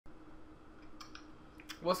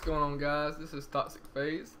What's going on, guys? This is Toxic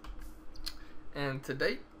Phase, and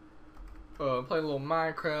today, playing a little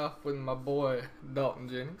Minecraft with my boy Dalton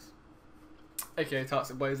Jennings, aka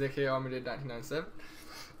Toxic Blaze, aka Army Did 1997.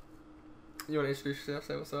 You want to introduce yourself?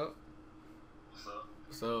 Say what's up. What's up?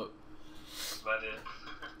 What's up? That's about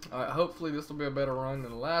it. Alright, hopefully this will be a better run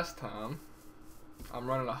than the last time. I'm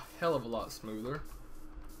running a hell of a lot smoother.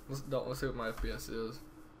 Let's see what my FPS is.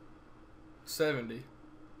 70.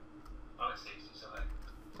 Oh, it's 60, so like.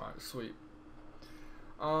 Alright, sweet.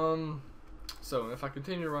 So if I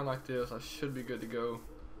continue to run like this, I should be good to go.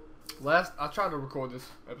 I tried to record this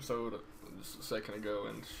episode just a second ago,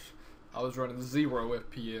 and I was running 0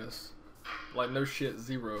 FPS. Like, no shit,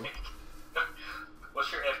 0.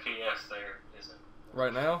 What's your FPS there, is it?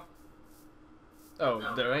 Right now? Oh,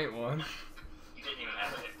 No. There ain't one. You didn't even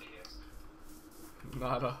have an FPS.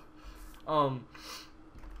 Nada.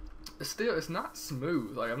 It's not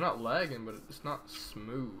smooth. Like, I'm not lagging, but it's not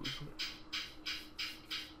smooth.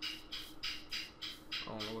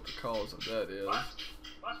 I don't know what the cause of that is.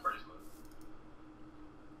 Mine's pretty smooth.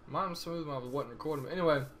 Mine was smooth when I wasn't recording. But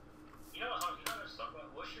anyway, You know what I was talking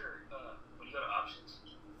about? What's your, when you go to options,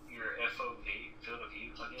 your FOV, field of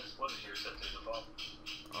view, I guess, what is your set to default?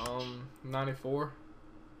 94.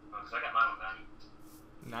 Because I got mine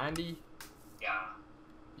on 90. 90? Yeah.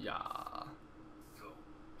 Yeah. Cool.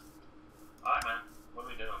 Alright, man. What are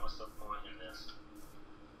we doing? What's the point in this?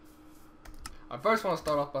 I first want to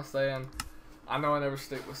start off by saying, I know I never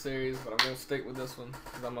stick with series, but I'm going to stick with this one.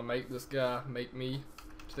 Because I'm going to make this guy make me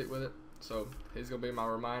stick with it. So, he's going to be my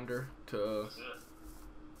reminder to, That's it.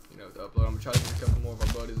 you know, to upload. I'm going to try to get a couple more of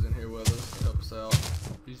our buddies in here with us to help us out.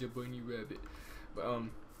 He's your bunny rabbit. But,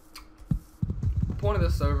 the point of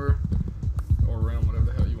this server, or realm, whatever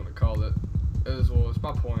the hell you want to call it, is, well, it's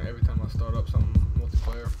my point every time I start up something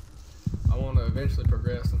multiplayer. I want to eventually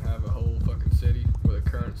progress and have a whole fucking city with a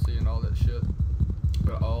currency and all that shit.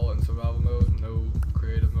 But all in survival mode, no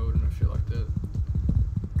creative mode and no shit like that.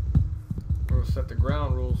 We'll set the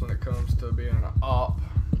ground rules when it comes to being an op,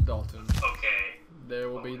 Dalton. Okay. There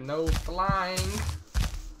will be no flying.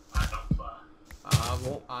 I don't fly.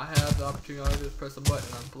 I have the opportunity to just press a button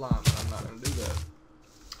and I'm flying, but I'm not going to do that.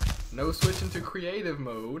 No switching to creative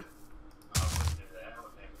mode. I wouldn't do that. I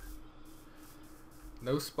would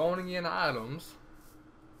never. No spawning in items.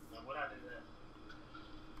 Now, would I do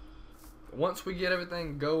that? Once we get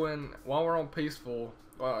everything going, while we're on peaceful,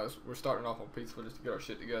 well, we're starting off on peaceful just to get our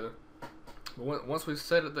shit together. But once we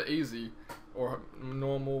set it to easy, or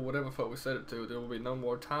normal, whatever fuck we set it to, there will be no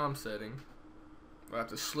more time setting. We'll have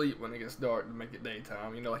to sleep when it gets dark to make it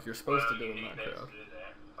daytime, you know, like you're supposed to do in You need beds Minecraft. to do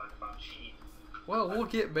that. If I can find cheap. Well, we'll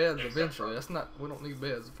get beds Except eventually. for- That's not. We don't need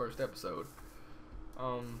beds the first episode.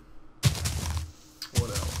 What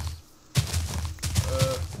else?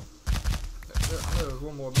 I know there was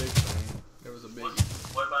one more big thing. There was a big.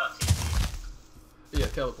 What about TP? Yeah,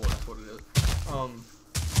 teleport. That's what it is.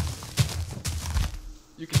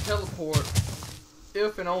 You can teleport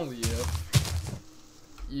if and only if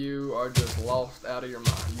you are just lost out of your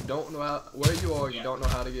mind. You don't know where you are. You Yeah. don't know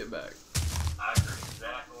how to get back. I agree with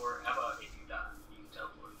that. Or how about if you die, you can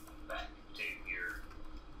teleport back to your.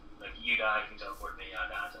 Like you die, you can teleport me. I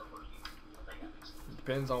die, I teleport you. I think that makes sense. It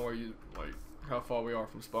depends on where you how far we are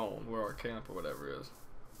from spawn, where our camp or whatever is.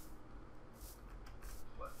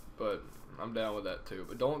 What? But I'm down with that too.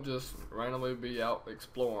 But don't just randomly be out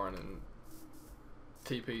exploring and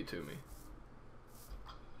TP to me.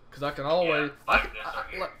 Cause I can always. Yeah, like this right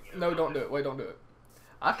here. You No, know, don't do it. Wait, don't do it.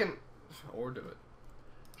 I can, or do it.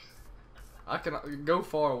 I can go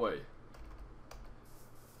far away.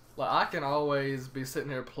 Like I can always be sitting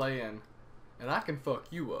here playing, and I can fuck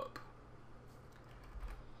you up.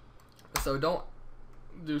 So don't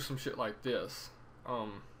do some shit like this.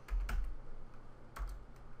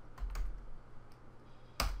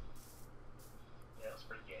 Yeah, that's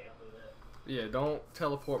pretty gay. Don't do that. Yeah, don't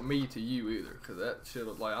teleport me to you either, cause that shit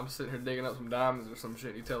will, like, I'm sitting here digging up some diamonds or some shit,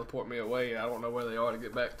 and you teleport me away, and I don't know where they are to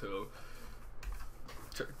get back to them.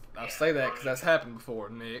 I say that cause that's happened before,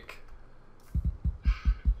 Nick.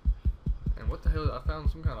 And what the hell? I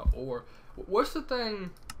found some kind of ore. What's the thing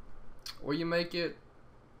where you make it,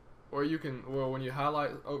 where you can, well, when you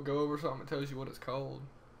highlight, go over something, it tells you what it's called?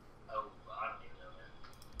 Oh, I don't even know,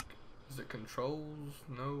 man. Is it controls?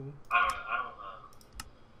 No. I don't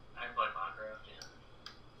I can play Minecraft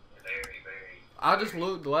in very, very. I just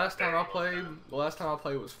looked. The last time I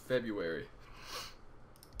played was February.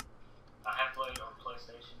 I have played on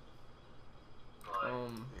PlayStation. But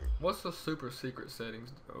What's the super secret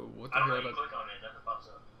settings? Oh, what the I don't know. hell? You click on it, nothing pops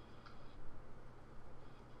up.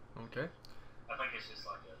 Okay. I think it's just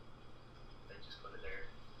like a. They just put it there.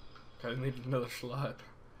 I need another slide.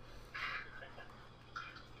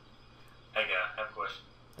 Hey, guy, I have a question.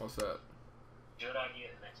 What's that? Should I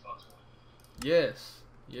get an Xbox One? Yes.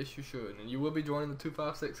 Yes, you should. And you will be joining the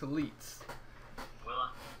 256 Elites. Will I?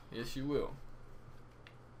 Yes, you will.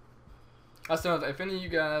 I said, if any of you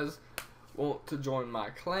guys want to join my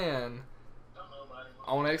clan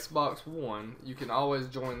on Xbox One, you can always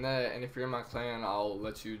join that. And if you're in my clan, I'll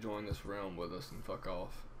let you join this realm with us and fuck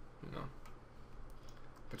off. You know.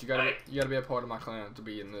 But you gotta be a part of my clan to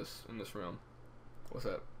be in this realm. What's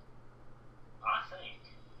that? I think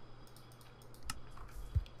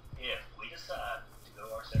if we decide to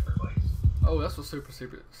go our separate ways. Oh, that's what super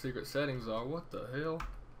secret settings are. What the hell?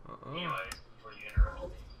 Anyways, before you interrupt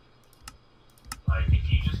me, like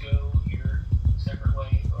if you just go your separate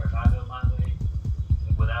way, or if I go my way,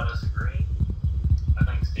 without us agreeing, I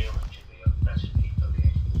think stealing should be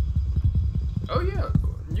okay. Oh yeah,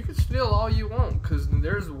 you can steal all you want, cause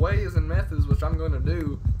there's ways and methods which I'm gonna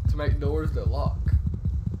do to make doors that lock.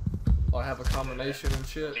 Or have a combination and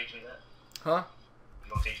shit. Teach me that. Huh? You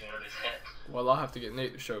gonna teach me how to do that? Well, I'll have to get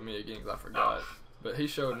Nick to show me again, cause I forgot. But he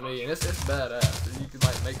showed me, and it's badass. You can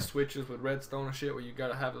like make switches with redstone and shit, where you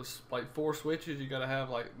gotta have like 4 switches. You gotta have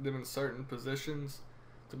like them in certain positions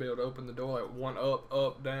to be able to open the door, like one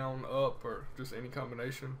up, down, up, or just any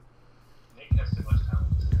combination. Nick has too much time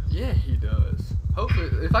on this. Yeah, he does. Hopefully,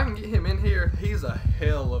 if I can get him in here, he's a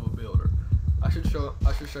hell of a builder. I should show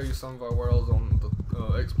you some of our worlds on the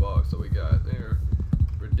Xbox that we got. They're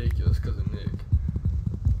ridiculous because of Nick.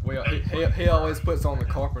 He always puts on the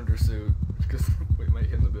carpenter suit because we make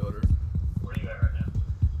him the builder. Where are you at right now?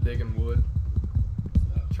 Digging wood,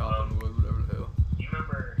 chopping wood, whatever the hell. You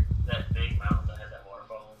remember that big mountain that had that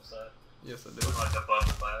waterfall on the side? Yes, I do. Like above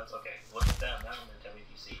the clouds? Okay, look at that mountain and tell me if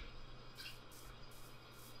you see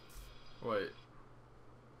me. Wait.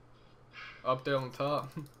 Up there on the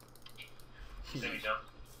top? See me jump?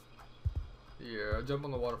 Yeah, jump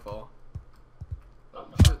on the waterfall. Oh,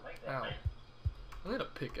 Shit. like that, Ow. man. I need a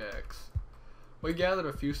pickaxe. We gathered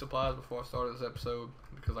a few supplies before I started this episode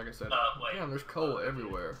because, like I said, Wait. damn, there's coal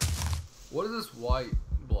everywhere. What is this white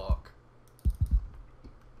block?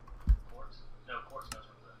 Quartz? No, quartz comes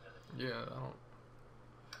from the nether. Yeah, I don't.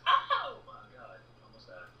 Oh my god. Almost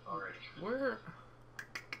died already. Where?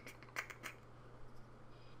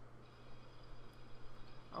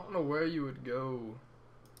 I don't know where you would go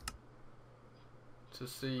to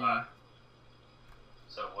see.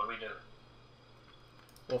 So, what do we do?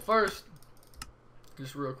 Well, first,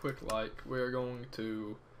 just real quick, like, we're going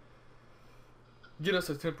to get us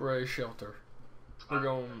a temporary shelter. We're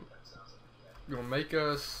going to make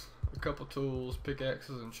us a couple tools,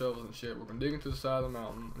 pickaxes and shovels and shit. We're going to dig into the side of the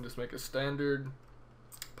mountain and just make a standard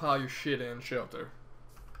pile your shit in shelter.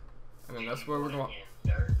 And then that's where we're going.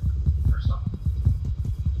 Dirt or something?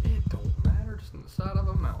 It don't matter, just on the side of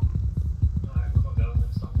a mountain. Alright, we're going to go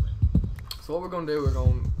with something. So what we're going to do, we're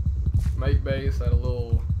going to make base at a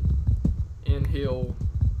little in-hill,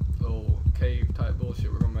 little cave type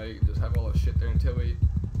bullshit we're going to make. Just have all that shit there until we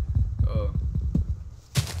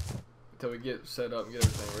get set up and get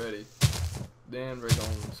everything ready. Then we're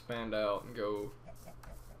going to expand out and go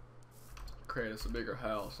create us a bigger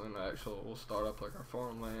house, and we'll start up like our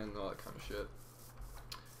farmland and all that kind of shit.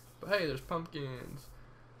 But hey, there's pumpkins.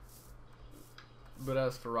 But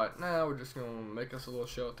as for right now, we're just gonna make us a little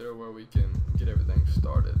shelter where we can get everything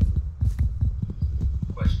started.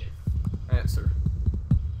 Question. Answer.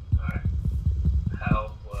 Alright.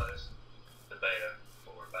 How was the beta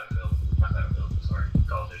for Battlefield? Not Battlefield, sorry,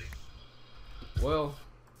 Call of Duty. Well,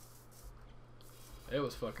 it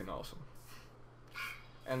was fucking awesome.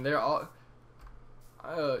 And they're all,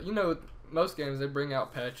 you know, most games they bring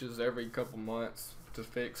out patches every couple months to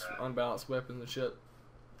fix unbalanced weapons and shit.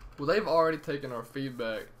 Well, they've already taken our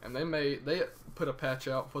feedback and they put a patch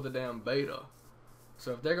out for the damn beta.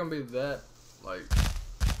 So if they're gonna be that, like,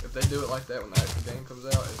 if they do it like that when the actual game comes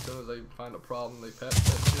out, as soon as they find a problem, they patch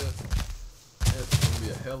that shit. It's gonna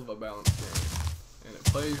be a hell of a balanced game, and it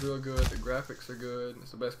plays real good. The graphics are good.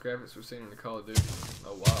 It's the best graphics we've seen in the Call of Duty in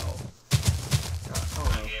a while. I don't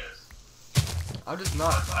know. I'm just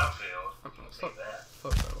not.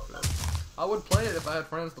 Fuck Battlefield. I would play it if I had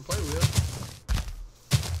friends to play with.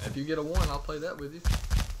 If you get a 1, I'll play that with you.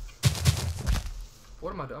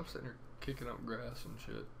 What am I doing? I'm sitting here kicking up grass and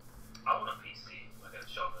shit. I want a PC, like a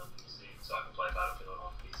showman PC, so I can play Battlefield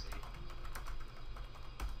on PC.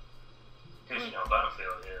 Because, you know,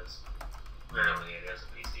 Battlefield is, rarely it is a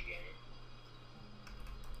PC game.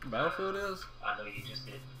 Battlefield is? I know you just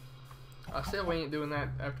did. I said we ain't doing that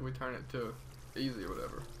after we turn it to easy or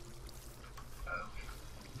whatever. Oh.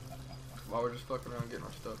 While we're just fucking around getting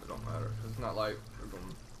our stuff, it don't matter. It's not like we're going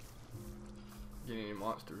to get any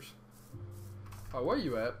monsters. Alright, where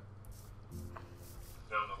you at?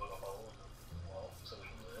 Building a little hole in the wall so we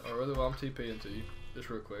can live. Oh, really? Well, I'm TPing to you. Just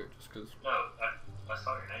real quick, just cause. No, I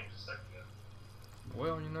saw your name just a second ago.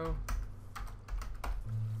 Well, you know.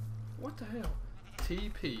 What the hell?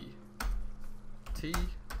 TP.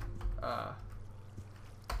 T-I.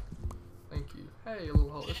 Thank you. Hey, a little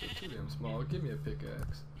hole. This is too damn small. Give me a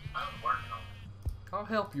pickaxe. I'm working on it. I'll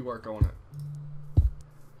help you work on it.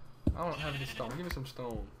 I don't have any stone. Give me some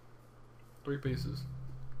stone. 3 pieces.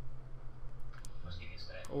 Let's give you a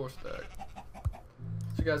stack. Or stack.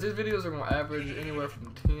 So guys, these videos are going to average anywhere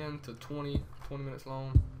from 10 to 20 minutes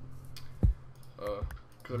long.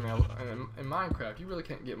 Because I mean, in Minecraft, you really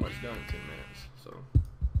can't get much done in 10 minutes. So,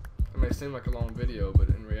 it may seem like a long video, but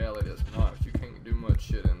in reality it's not. You can't do much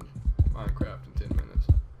shit in Minecraft in 10 minutes.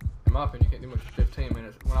 In my opinion, you can't do much in 15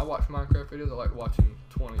 minutes. When I watch Minecraft videos, I like watching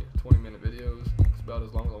 20 minute videos. It's about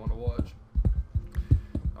as long as I want to watch.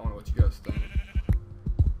 I want to know what you guys think.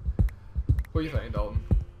 What do you think, Dalton?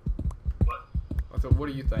 What? I said, what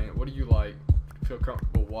do you think? What do you like? Feel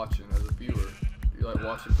comfortable watching as a viewer? Do you like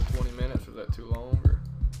watching for 20 minutes? Or is that too long? Or?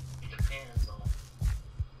 It depends on what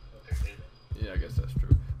they're doing. Yeah, I guess that's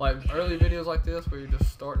true. Like early videos like this where you're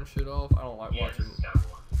just starting shit off, I don't like watching. This is kind of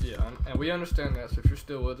boring. Yeah, and we understand that. So if you're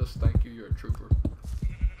still with us, thank you. You're a trooper.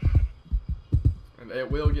 And it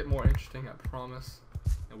will get more interesting, I promise.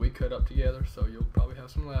 And we cut up together, so you'll probably have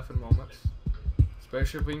some laughing moments.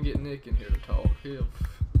 Especially if we can get Nick in here to talk.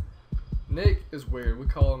 Nick is weird. We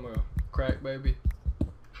call him a crack baby.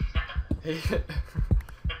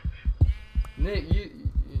 Nick, you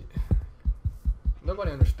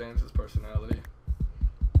nobody understands his personality.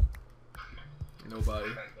 Nobody.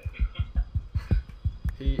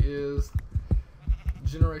 He is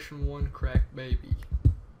Generation 1 crack baby.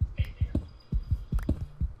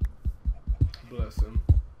 Bless him.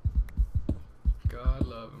 God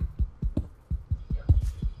love him.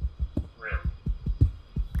 Really?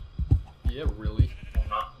 Yeah, really. Well,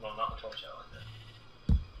 not the 12 shot like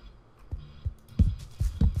that.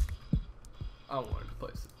 I wanted to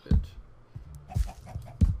place this bitch.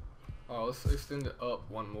 Oh, let's extend it up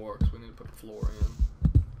one more because we need to put a floor in.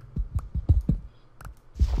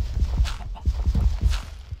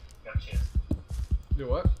 Got a chest. Do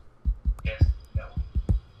what? Yes, got one.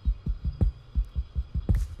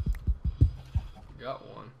 Got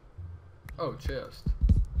one. Oh, chest.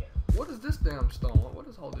 Yeah. What is this damn stone? What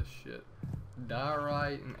is all this shit?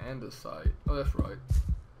 Diorite and andesite. Oh, that's right.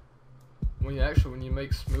 When you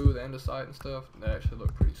make smooth andesite and stuff, they actually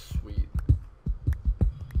look pretty sweet.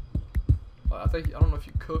 I don't know if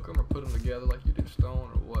you cook them or put them together like you do stone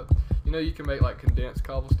or what. You know you can make like condensed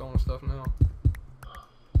cobblestone and stuff now.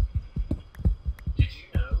 Did you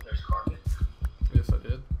know there's carpet? Yes, I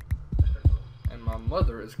did. That's pretty cool. And my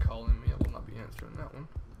mother is calling me. I will not be answering that one.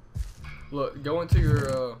 Look, go into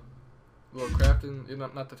your little crafting,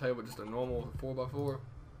 not the table, just a normal 4x4,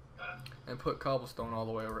 and put cobblestone all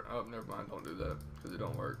the way around. Oh, never mind. Don't do that because it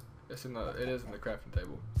don't work. It is in the crafting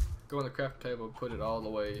table. Go in the crafting table and put it all the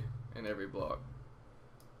way in every block.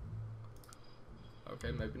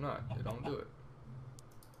 Okay, maybe not. It don't do it.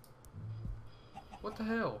 What the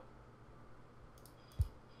hell?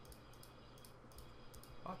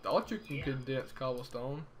 I thought you can condense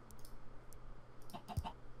cobblestone.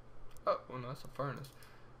 Oh, well, no, that's a furnace.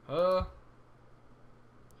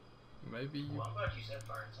 Maybe you. Well, I'm glad you said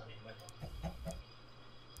furnace. I need to make one.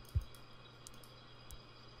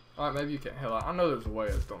 Alright, maybe you can't. Hell, I know there's a way.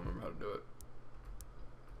 I just don't remember how to do it.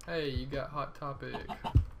 Hey, you got Hot Topic.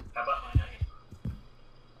 How about my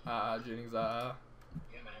name? Jennings, Yeah,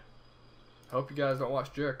 man. Hope you guys don't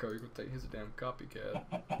watch Jericho. You're gonna think he's a damn copycat.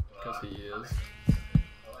 Because he is.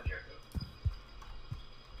 I like Jericho.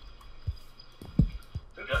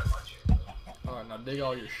 Who doesn't like Jericho? Alright, now dig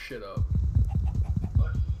all your shit up.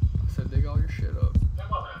 What? I said dig all your shit up. Then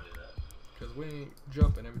why would I do that? Because we ain't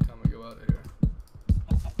jumping every time we go out of here.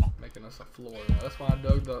 Making us a floor now. That's why I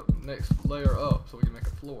dug the next layer up so we can make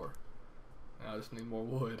a floor. Now I just need more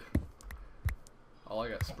wood. All I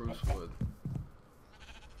got is spruce wood.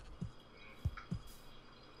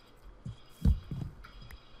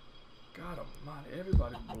 God almighty,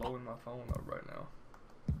 everybody's blowing my phone up right now.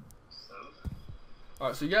 So?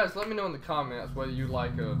 Alright, so you guys let me know in the comments whether you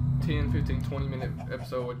like a 10, 15, 20 minute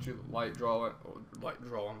episode, what you like drawing, or like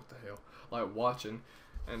drawing, what the hell, like watching,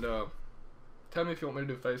 and tell me if you want me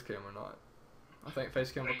to do face cam or not. I think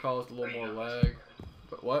face cam will cause a little more lag.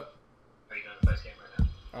 But what? Are you doing the face cam right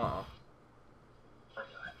now? Okay.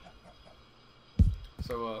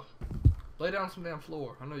 So, lay down some damn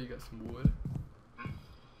floor. I know you got some wood.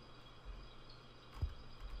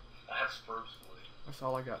 I have spruce wood. That's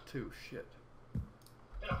all I got too. Shit.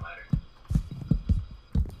 don't matter.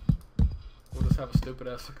 We'll just have a stupid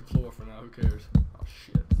ass looking floor for now. Who cares? Oh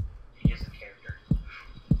shit. It gives a character.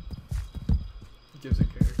 It gives a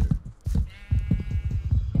character.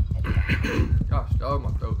 Gosh, oh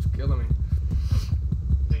my throat's killing me.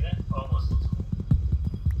 See, that almost looks cool.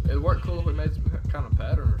 It'd work cool if we made some kind of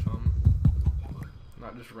pattern or something.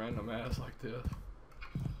 Not just random ass like this.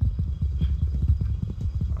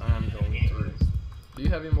 I'm going through. Do you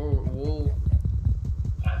have any more wool?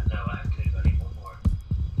 No, I have two. I need one more.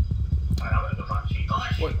 Alright, I'm gonna go find a sheep. Oh,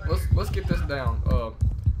 a sheep right here. Let's get this down.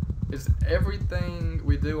 Is everything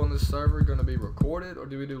we do on this server gonna be recorded, or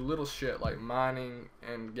do we do little shit like mining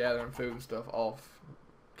and gathering food and stuff off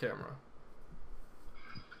camera?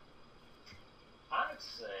 I'd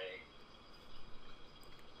say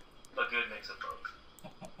a good mix of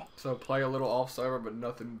both. So play a little off server, but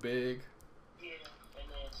nothing big. Yeah, and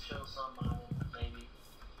then show some mining, maybe.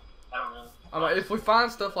 I don't know. I mean, if we find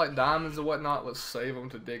stuff like diamonds and whatnot, let's save them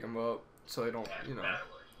to dig them up, so they don't, you know. That'll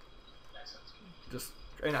work. That sounds good. Just,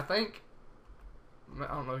 and I think, I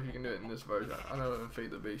don't know if you can do it in this version. I know in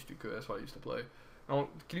Feed the Beast you could. That's what I used to play. Can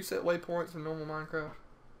you set waypoints in normal Minecraft?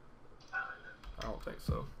 I don't think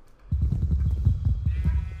so.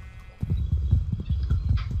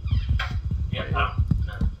 Yeah, no,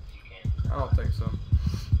 you can't. I don't think so.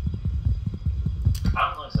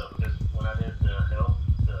 I don't think so, because when I did the help,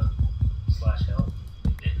 the /help,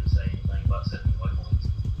 it didn't say anything about setting waypoints.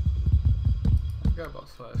 I forgot about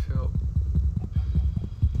 /help.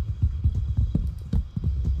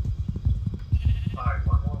 Alright,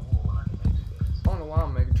 one more wool and I can make two beds. I don't know why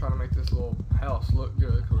I'm trying to make this little house look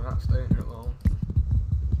good, because we're not staying here long.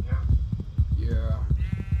 Yeah. Yeah.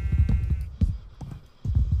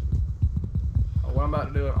 What I'm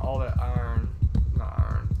about to do, all that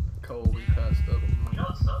coal we passed up. You know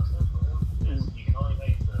what sucks though, for real? Is you can only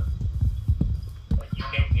make you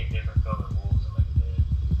can't get different colored wools to make a bed.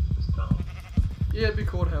 It's dumb. Yeah, it'd be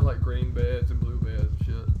cool to have like green beds and blue beds and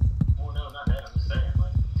shit. Well, no, not that. I'm just saying,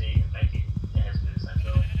 to even make it, it has to be the same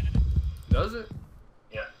color. Does it?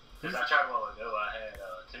 Yeah. Because I tried a while ago, I had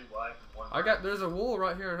 2 white and 1 brown. There's a wool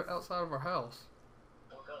right here outside of our house.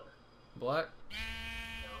 What color? Black?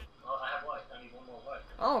 No. Oh, I have white. I need 1 more white.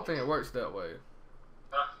 I don't think it works that way.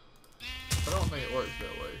 Huh? I don't think it works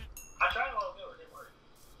that way. I tried a while ago, it didn't work.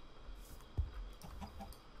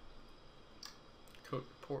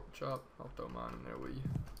 Cooked pork chop. I'll throw mine in there with you.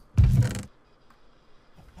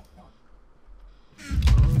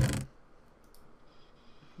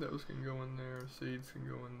 Those can go in there. Seeds can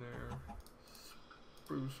go in there.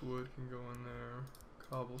 Spruce wood can go in there.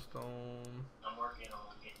 Cobblestone. I'm working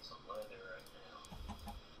on getting some leather right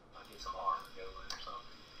now. I'll get some armor going or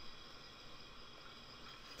something.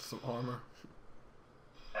 Some armor.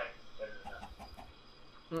 Hey, better than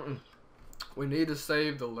nothing. We need to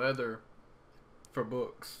save the leather for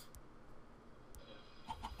books.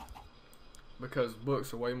 Because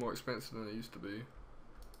books are way more expensive than they used to be.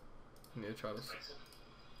 We need to try to... Expensive?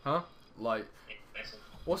 Huh? Like... Expensive?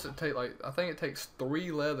 What's it take? Like, I think it takes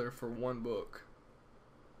 3 leather for 1 book.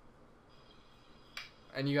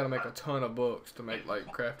 And you gotta make a ton of books to make, like,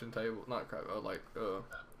 crafting table... Not craft...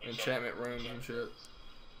 enchantment rooms and shit.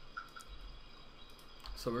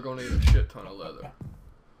 So we're gonna need a shit ton of leather.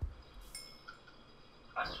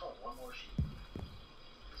 I just want 1 more sheep.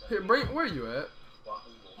 Here, where you at?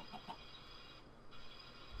 Wahoo.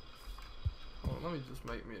 Oh, let me just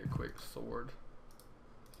make me a quick sword.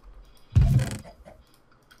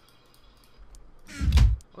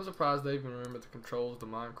 I'm surprised they even remember the controls to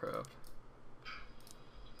Minecraft.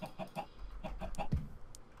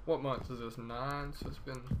 What month is this? 9? So it's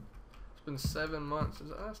been 7 months.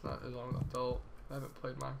 That's not as long as I thought. I haven't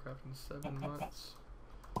played Minecraft in 7 months.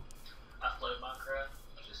 I've played Minecraft,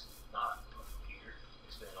 just not on a computer.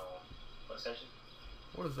 It's been on PlayStation.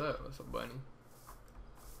 What is that? That's a bunny.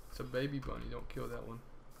 It's a baby bunny. Don't kill that one.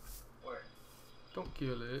 Where? Don't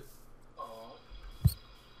kill it. Aww.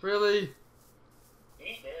 Really? He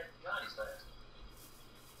ain't dead. God, he's fast.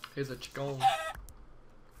 Here's a chicken.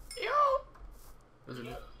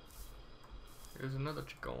 Here's another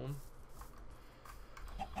chicken.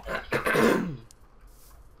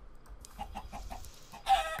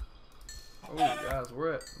 Oh, guys,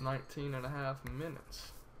 we're at 19.5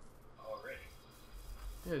 minutes. Already?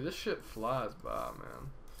 Yeah, this shit flies by, man.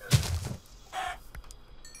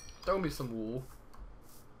 Throw me some wool.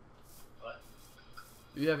 What?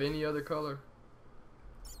 Do you have any other color?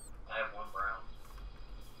 I have 1 brown.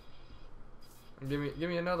 And give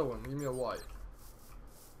me another one. Give me a white.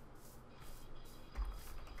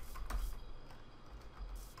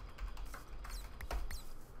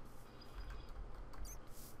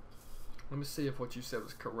 Let me see if what you said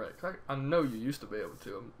was correct. I know you used to be able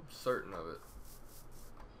to. I'm certain of it.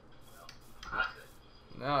 Well, I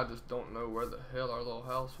could. Now I just don't know where the hell our little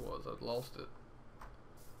house was. I've lost it.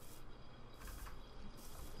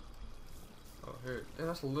 Oh, here. Damn,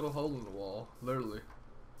 that's a little hole in the wall. Literally.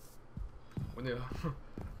 We need to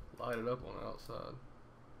light it up on the outside.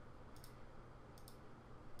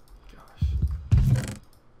 Gosh.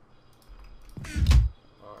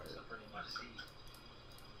 Alright. So pretty much see.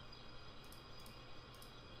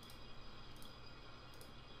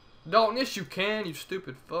 Dalton, yes you can, you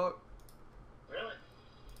stupid fuck. Really?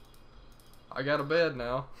 I got a bed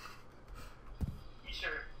now. You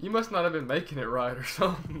sure? You must not have been making it right or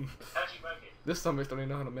something. How'd you make it? This somebody don't even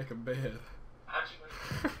know how to make a bed. How'd you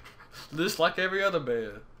make it? Just like every other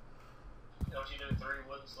bed. Don't you do 3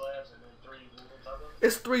 wooden slabs and then 3 wood on top of it?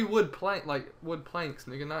 It's 3 wood planks,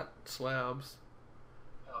 nigga, not slabs.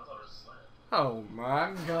 Oh, I thought it was a slab. Oh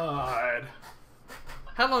my god.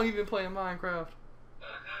 How long you been playing Minecraft? Oh,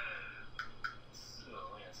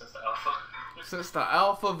 yeah, since the alpha. Since the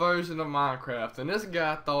alpha version of Minecraft, and this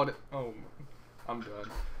guy thought it. Oh, I'm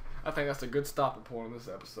done. I think that's a good stopping point in this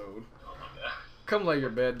episode. Oh my god. Come lay your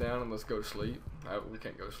bed down and let's go to sleep. We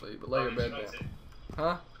can't go to sleep, but lay your bed down.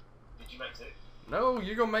 Huh? Did you make 2? No,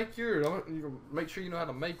 you're gonna make yours. You're gonna make sure you know how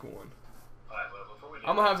to make one. Alright, well, before we do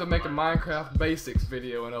I'm gonna have to make a Minecraft. Minecraft basics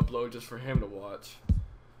video and upload just for him to watch.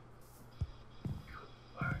 Cool.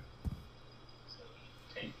 Alright. So,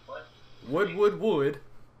 take what? Wood.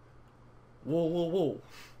 Wool.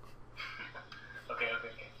 Okay.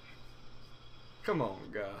 Come on,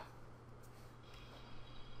 guy.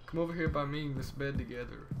 Come over here by me in this bed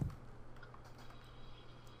together.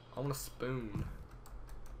 I want a spoon.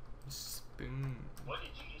 Spoon. What did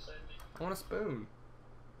you just say to me? I want a spoon.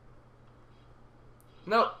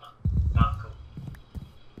 No. Not cool.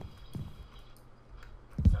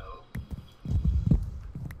 No.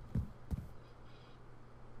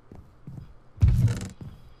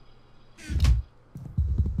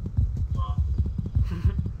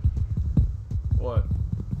 What?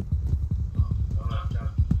 I'm trying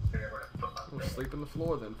to figure out where to put my Well, bed. sleep on the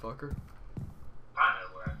floor then, fucker. I know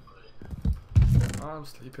where I can put it. I'm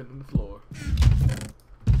sleeping on the floor.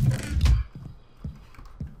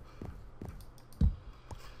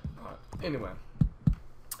 Alright, anyway.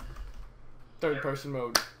 Third person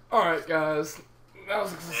mode. Alright, guys. That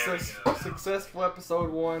was a successful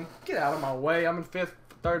episode 1. Get out of my way. I'm in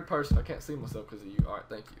third person. I can't see myself because of you. Alright,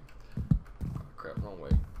 thank you. Oh, crap, wrong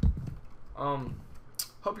way.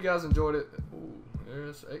 Hope you guys enjoyed it. Ooh,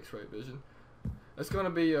 there's X-ray vision. It's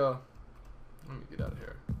gonna be let me get out of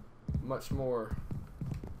here. Much more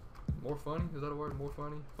funny? Is that a word? More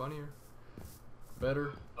funny? Funnier?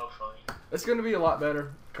 Better? Oh, funny. It's gonna be a lot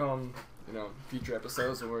better come, future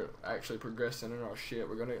episodes when we're actually progressing in our shit.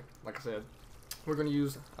 We're gonna, like I said, we're gonna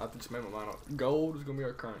use, I just made my mind up, gold is gonna be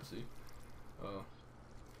our currency.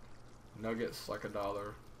 Nuggets like $1,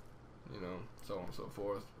 so on and so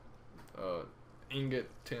forth. Ingot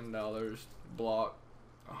 $10, block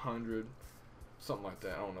 100, something like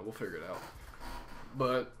that. I don't know. We'll figure it out.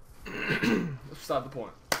 But that's beside the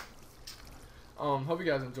point. Hope you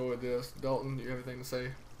guys enjoyed this. Dalton, do you have anything to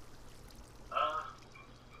say? No,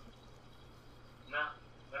 not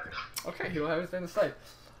really. Okay, he don't have anything to say.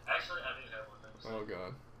 Actually, I do have one thing to say. Oh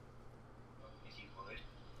god. If you would.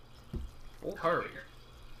 Well, hurry.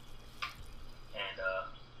 And,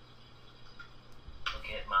 look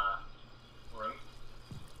at my room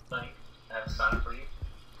thing. I have a sign for you.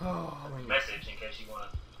 Oh, I mean, Message in case you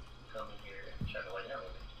want to come in here and try to lay down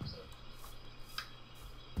with me. So.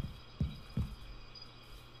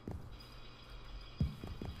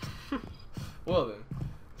 well then.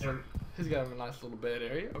 So he's got a nice little bed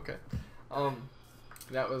area. Okay.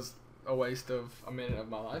 That was a waste of a minute of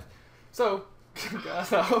my life. So,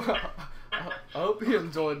 guys, I hope you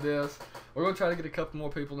enjoyed this. We're gonna try to get a couple more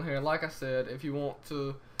people in here. Like I said, if you want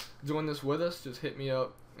to join this with us, just hit me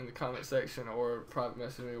up in the comment section or private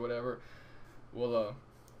message me, whatever. We'll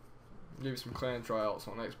give you some clan tryouts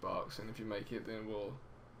on Xbox, and if you make it, then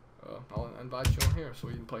I'll invite you on here so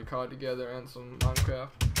we can play COD together and some Minecraft.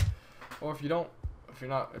 Or if you don't, if you're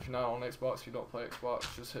not on Xbox, if you don't play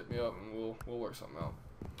Xbox, just hit me up and we'll work something out.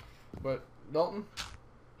 But Dalton,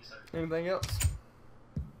 Yes, sir. anything else? I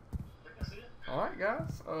think that's it. All right,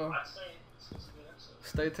 guys. I'd say it's a good episode.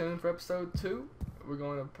 Stay tuned for episode 2. We're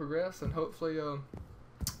going to progress, and hopefully,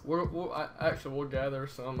 we'll gather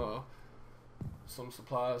some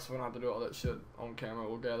supplies. So we don't have to do all that shit on camera.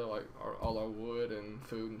 We'll gather like all our wood and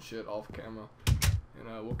food and shit off camera,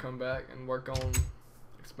 and we'll come back and work on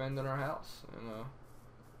expanding our house and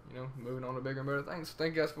moving on to bigger and better things. So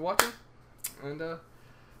thank you guys for watching, and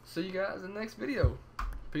see you guys in the next video.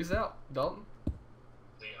 Peace out, Dalton.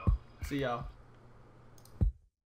 See y'all. See y'all.